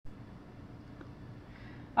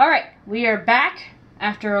Alright, we are back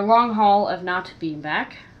after a long haul of not being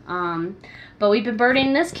back. But we've been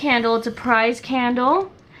burning this candle. It's a prize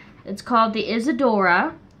candle. It's called the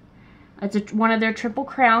Isadora. It's one of their Triple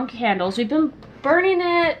Crown candles. We've been burning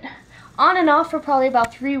it on and off for probably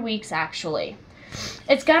about 3 weeks, actually.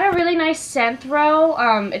 It's got a really nice scent, though.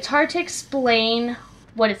 It's hard to explain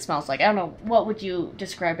what it smells like. I don't know. What would you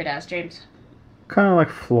describe it as, James? Kind of like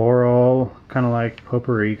floral, kind of like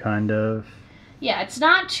potpourri, kind of. Yeah, it's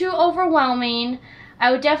not too overwhelming. I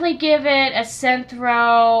would definitely give it a scent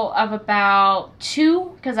throw of about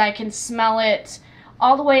 2, because I can smell it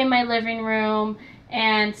all the way in my living room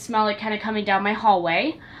and smell it kind of coming down my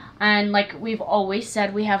hallway. And like we've always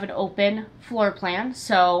said, we have an open floor plan,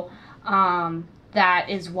 so that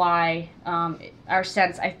is why our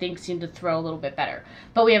scents, I think, seem to throw a little bit better.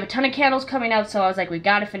 But we have a ton of candles coming out, so I was like, we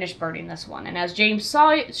got to finish burning this one. And as James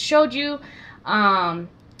showed you,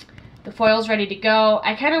 the foil's ready to go.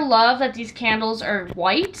 I kind of love that these candles are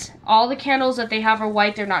white. All the candles that they have are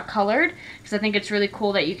white. They're not colored, because I think it's really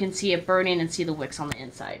cool that you can see it burning and see the wicks on the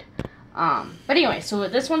inside. But anyway, so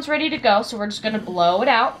this one's ready to go, so we're just going to blow it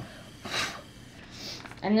out.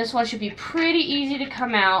 And this one should be pretty easy to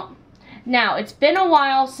come out. Now, it's been a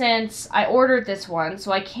while since I ordered this one,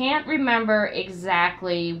 so I can't remember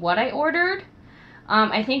exactly what I ordered.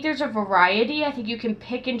 I think there's a variety. I think you can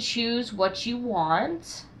pick and choose what you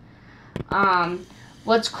want.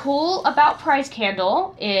 What's cool about Prize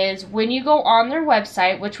Candle is when you go on their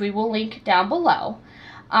website, which we will link down below,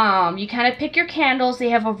 you kind of pick your candles. They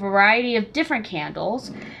have a variety of different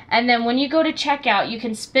candles. And then when you go to checkout, you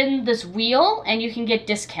can spin this wheel and you can get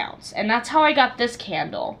discounts. And that's how I got this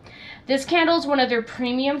candle. This candle is one of their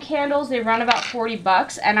premium candles. They run about 40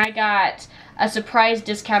 bucks, and I got a surprise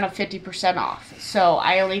discount of 50% off. So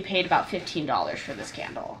I only paid about $15 for this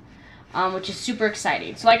candle, which is super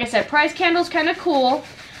exciting. So like I said, Prize Candle's kind of cool,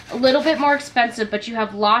 a little bit more expensive, but you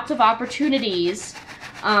have lots of opportunities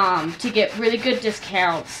to get really good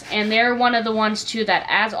discounts. And they're one of the ones, too, that,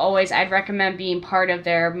 as always, I'd recommend being part of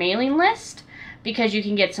their mailing list, because you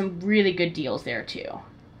can get some really good deals there, too.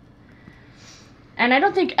 And I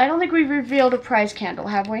don't think we've revealed a Prize Candle,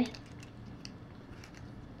 have we?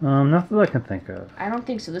 Not that I can think of. I don't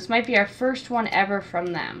think so. This might be our first one ever from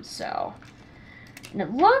them, so. And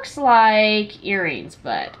it looks like earrings,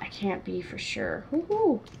 but I can't be for sure.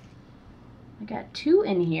 Woohoo! I got 2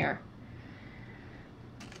 in here.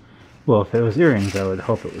 Well, if it was earrings, I would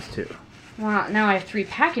hope it was 2. Well, now I have 3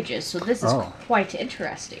 packages, so this is quite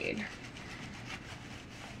interesting.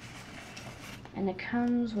 And it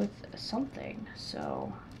comes with something,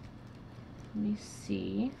 so let me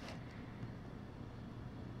see.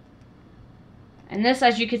 And this,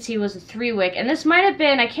 as you can see, was a 3-wick. And this might have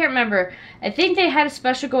been, I can't remember. I think they had a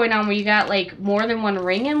special going on where you got like more than 1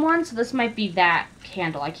 ring in one. So this might be that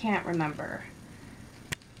candle. I can't remember.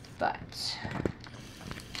 But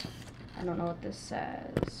I don't know what this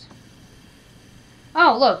says.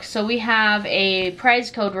 Oh, look. So we have a prize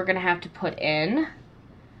code we're going to have to put in.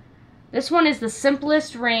 This one is the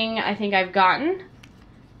simplest ring I think I've gotten.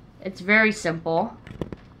 It's very simple.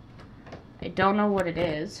 I don't know what it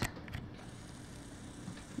is.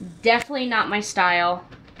 Definitely not my style.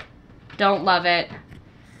 Don't love it.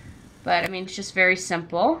 But, I mean, it's just very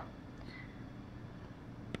simple.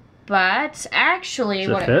 But, actually,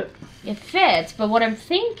 Does it fit? It fits. But what I'm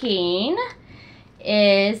thinking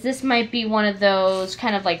is this might be one of those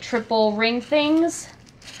kind of like triple ring things.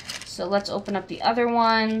 So, let's open up the other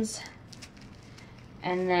ones.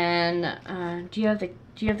 And then, do you have the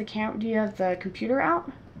computer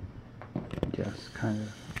out? Yes, kind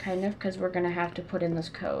of. Kind of, because we're going to have to put in this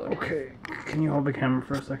code. Okay, can you hold the camera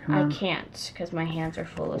for a second? I can't, because my hands are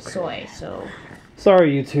full of soy, so.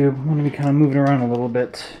 Sorry, YouTube. I'm going to be kind of moving around a little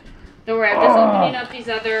bit. Don't worry, I'm just opening up these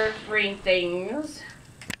other ring things.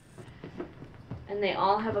 And they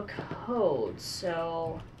all have a code,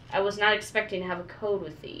 so I was not expecting to have a code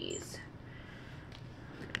with these.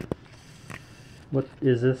 What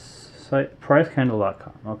is this site?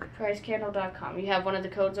 PrizeCandle.com. Okay. PrizeCandle.com. You have one of the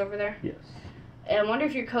codes over there? Yes. And I wonder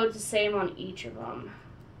if your code's the same on each of them.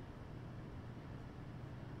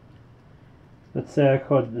 Let's say our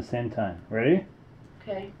code at the same time. Ready?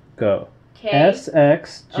 Okay. Go. K.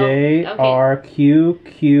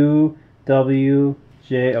 SXJRQQWJ.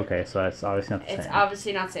 Okay, so that's obviously not the same. It's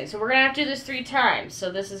obviously not the same. So we're going to have to do this 3 times.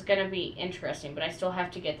 So this is going to be interesting. But I still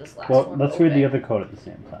have to get this last one. Well, let's read the other code at the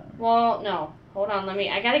same time. Well, no. Hold on.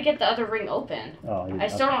 I got to get the other ring open. Oh, I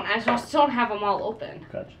still don't have them all open.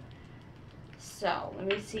 Gotcha. So, let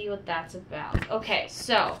me see what that's about. Okay,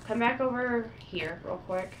 so, come back over here real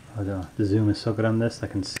quick. Oh, the zoom is so good on this. I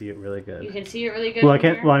can see it really good. You can see it really good. Well, I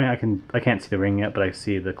can't. Here? Well, I mean, I can't see the ring yet, but I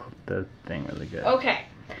see the thing really good. Okay,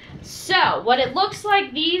 so what it looks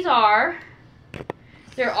like these are.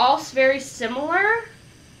 They're all very similar.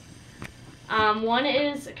 One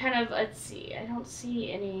is kind of. Let's see. I don't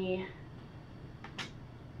see any.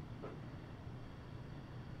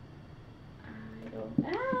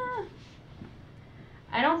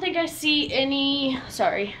 I don't think I see any.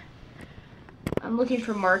 Sorry. I'm looking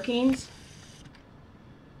for markings.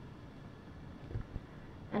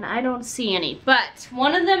 And I don't see any. But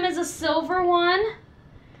one of them is a silver one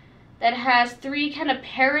that has 3 kind of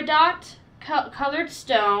peridot colored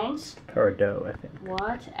stones. Peridot, I think.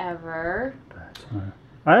 Whatever.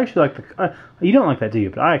 I actually like the. You don't like that, do you?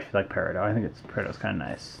 But I actually like peridot. I think peridot's kind of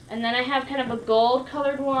nice. And then I have kind of a gold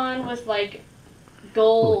colored one with like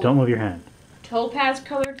gold. Ooh, don't move your hand. Topaz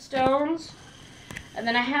colored stones. And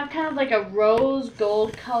then I have kind of like a rose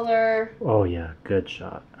gold color. Oh yeah, good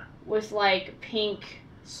shot. With like pink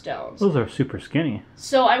stones. Those are super skinny.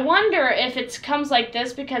 So I wonder if it comes like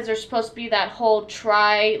this because there's supposed to be that whole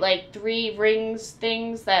like 3 rings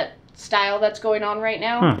things, that style that's going on right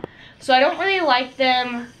now. Huh. So I don't really like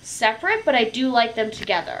them separate, but I do like them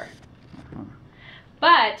together.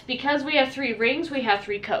 But because we have 3 rings, we have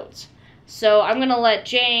 3 codes. So I'm going to let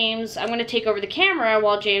James, I'm going to take over the camera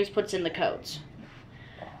while James puts in the codes.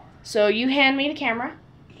 So you hand me the camera.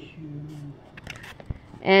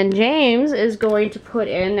 And James is going to put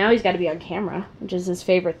in, now he's got to be on camera, which is his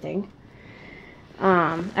favorite thing.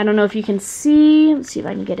 I don't know if you can see. Let's see if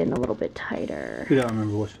I can get in a little bit tighter. We don't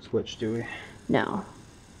remember which was which, do we? No.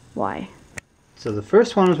 Why? So the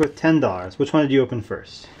first one was worth $10. Which one did you open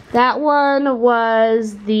first? That one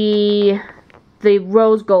was the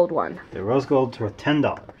rose gold one. The rose gold's worth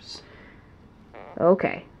 $10.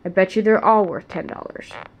 Okay. I bet you they're all worth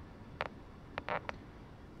 $10.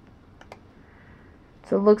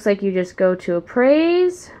 So it looks like you just go to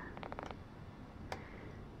appraise.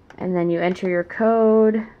 And then you enter your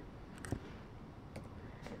code.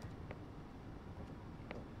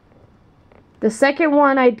 The second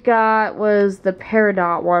one I got was the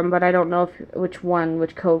peridot one, but I don't know which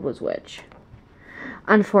code was which.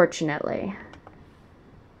 Unfortunately.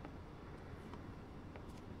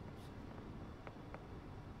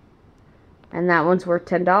 And that one's worth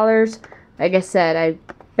 $10. Like I said, I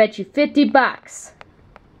bet you $50.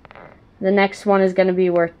 The next one is going to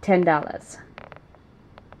be worth $10.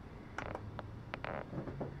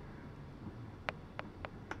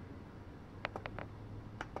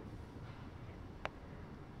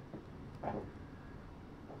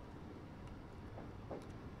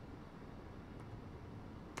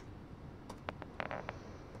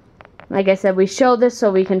 Like I said, we show this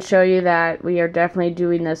so we can show you that we are definitely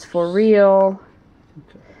doing this for real.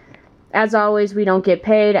 Okay. As always, we don't get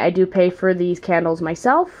paid. I do pay for these candles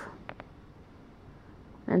myself.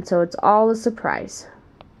 And so it's all a surprise.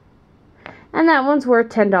 And that one's worth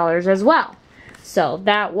 $10 as well. So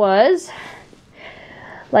that was,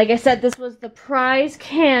 like I said, this was the prize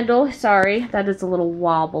candle. Sorry, that is a little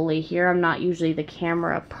wobbly here. I'm not usually the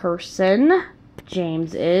camera person.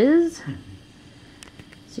 James is.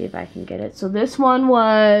 See if I can get it. So this one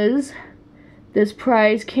was this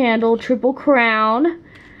prize candle triple crown.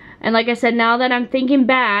 And like I said, now that I'm thinking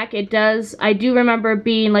back, I do remember it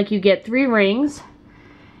being like you get 3 rings.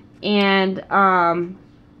 And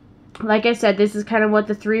like I said, this is kind of what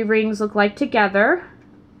the 3 rings look like together.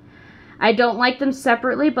 I don't like them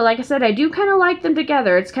separately, but like I said, I do kind of like them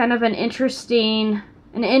together. It's kind of an interesting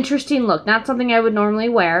look. Not something I would normally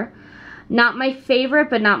wear. Not my favorite,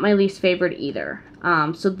 but not my least favorite either.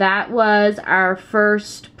 So that was our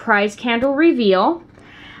first prize candle reveal.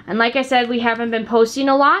 And like I said, we haven't been posting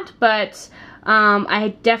a lot, but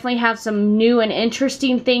I definitely have some new and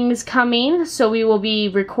interesting things coming. So we will be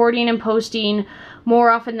recording and posting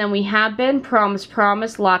more often than we have been. Promise,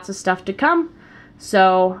 promise, lots of stuff to come.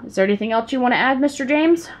 So is there anything else you want to add, Mr.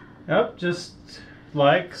 James? Yep, just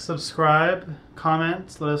like, subscribe,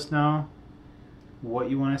 comment, let us know what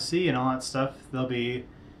you want to see and all that stuff. There'll be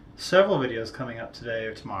several videos coming up today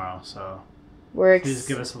or tomorrow, so please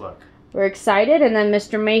give us a look. We're excited. And then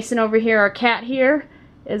Mr. Mason over here, our cat here,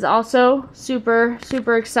 is also super,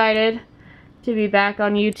 super excited to be back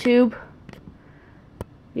on YouTube.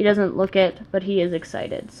 He doesn't look it, but he is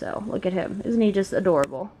excited. So look at him. Isn't he just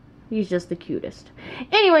adorable? He's just the cutest.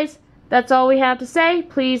 Anyways, that's all we have to say.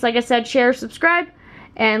 Please, like I said, share, subscribe,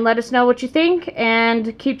 and let us know what you think.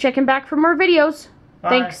 And keep checking back for more videos. Bye.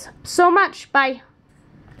 Thanks so much. Bye.